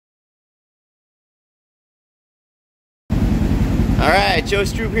Alright, Joe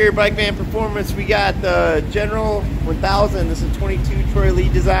Stroop here, Bike Man Performance. We got the General 1000. This is 22 Troy Lee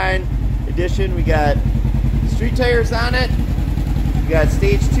design edition. We got street tires on it. We got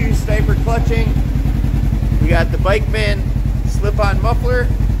Stage 2 sniper clutching. We got the Bike Man slip-on muffler.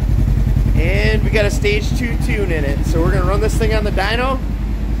 And we got a Stage 2 tune in it. So we're going to run this thing on the dyno.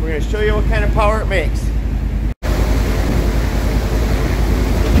 We're going to show you what kind of power it makes.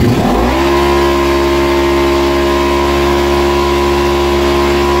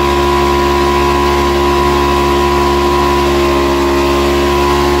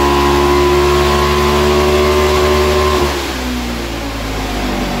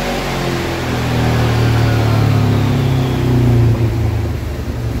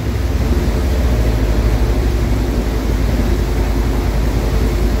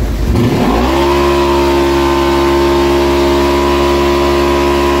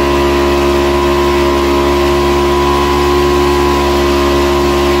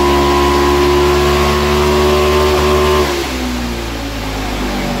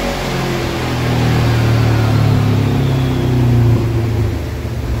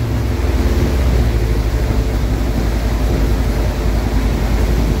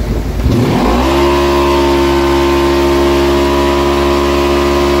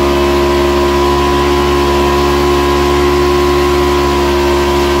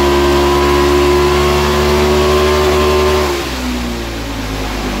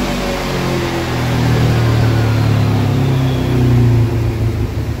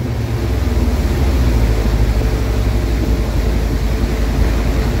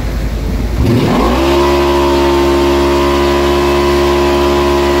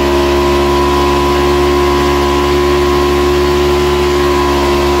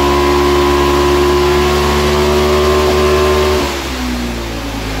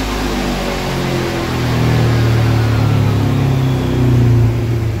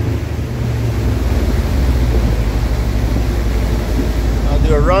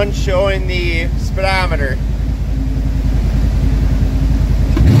 A run showing the speedometer.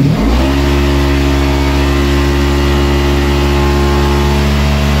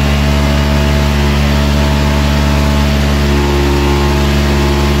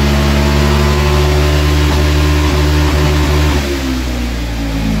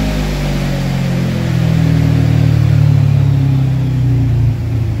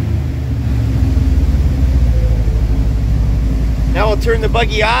 Now we'll turn the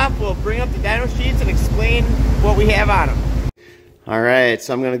buggy off, we'll bring up the dyno sheets and explain what we have on them. Alright,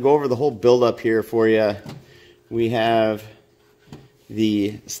 so I'm going to go over the whole build-up here for you. We have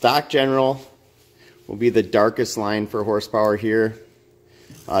the stock General, will be the darkest line for horsepower here.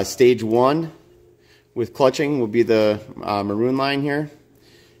 Stage 1 with clutching will be the maroon line here.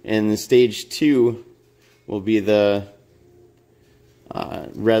 And the Stage 2 will be the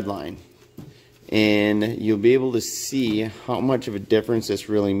red line. And you'll be able to see how much of a difference this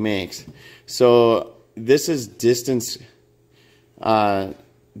really makes. So this is distance in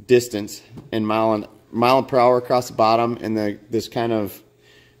mile per hour across the bottom, and this kind of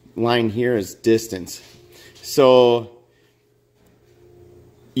line here is distance. So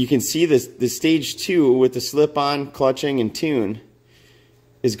you can see this, the Stage 2 with the slip-on, clutching, and tune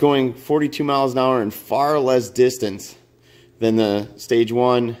is going 42 miles an hour and far less distance than the Stage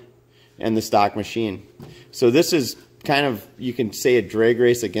 1 and the stock machine. So this is kind of, you can say, a drag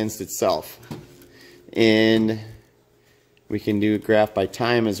race against itself. And we can do a graph by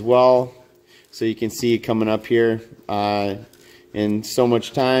time as well. So you can see coming up here, in so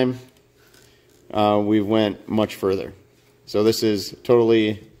much time, we went much further. So this is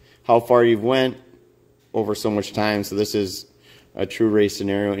totally how far you've went over so much time. So this is a true race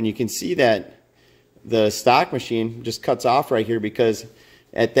scenario. And you can see that the stock machine just cuts off right here, because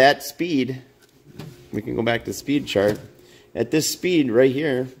at that speed, we can go back to the speed chart. At this speed right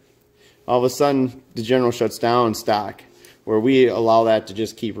here, all of a sudden the General shuts down stock, where we allow that to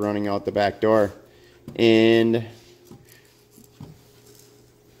just keep running out the back door. And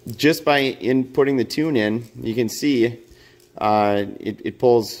just by inputting the tune in, you can see it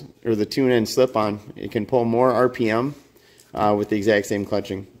pulls, or the tune in slip-on, it can pull more RPM with the exact same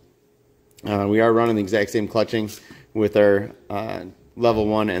clutching. We are running the exact same clutching with our level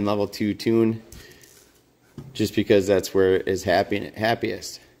 1 and level 2 tune, just because that's where it is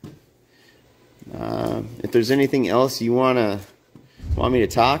happiest. If there's anything else you want me to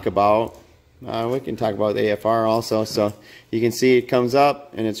talk about, we can talk about the AFR also. So you can see it comes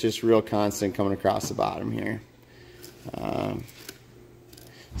up and it's just real constant coming across the bottom here.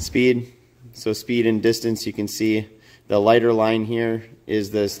 Speed, so speed and distance, you can see the lighter line here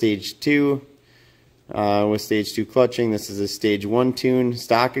is the Stage 2. with stage 2 clutching. This is a stage 1 tune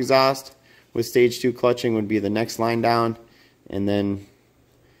stock exhaust. With stage 2 clutching would be the next line down, and then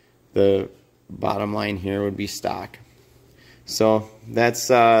the bottom line here would be stock. So that's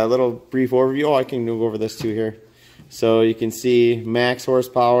a little brief overview. Oh, I can go over this too here. So you can see max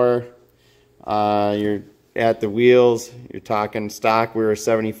horsepower. You're at the wheels, you're talking stock, we were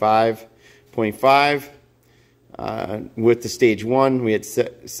 75.5. With the stage 1, we had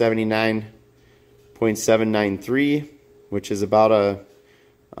 79.793, which is about a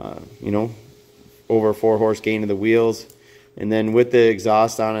over 4 horse gain of the wheels. And then with the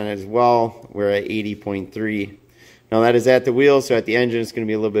exhaust on it as well, we're at 80.3. Now that is at the wheels, so at the engine it's going to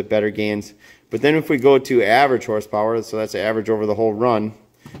be a little bit better gains. But then if we go to average horsepower, so that's average over the whole run,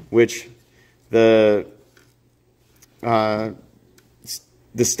 which the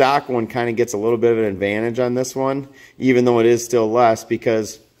stock one kind of gets a little bit of an advantage on this one, even though it is still less,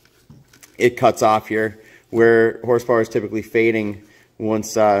 because it cuts off here where horsepower is typically fading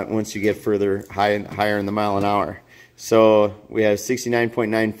once you get further higher in the mile an hour. So we have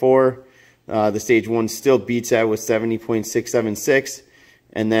 69.94. The stage 1 still beats that with 70.676,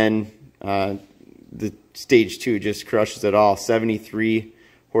 and then the stage 2 just crushes it all, 73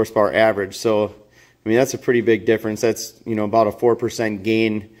 horsepower average. So I mean, that's a pretty big difference. That's about a 4%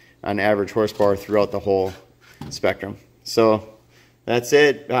 gain on average horsepower throughout the whole spectrum. So that's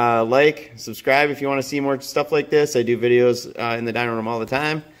it. Like, subscribe if you want to see more stuff like this. I do videos in the dyno room all the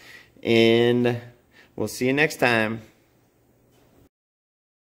time, and we'll see you next time.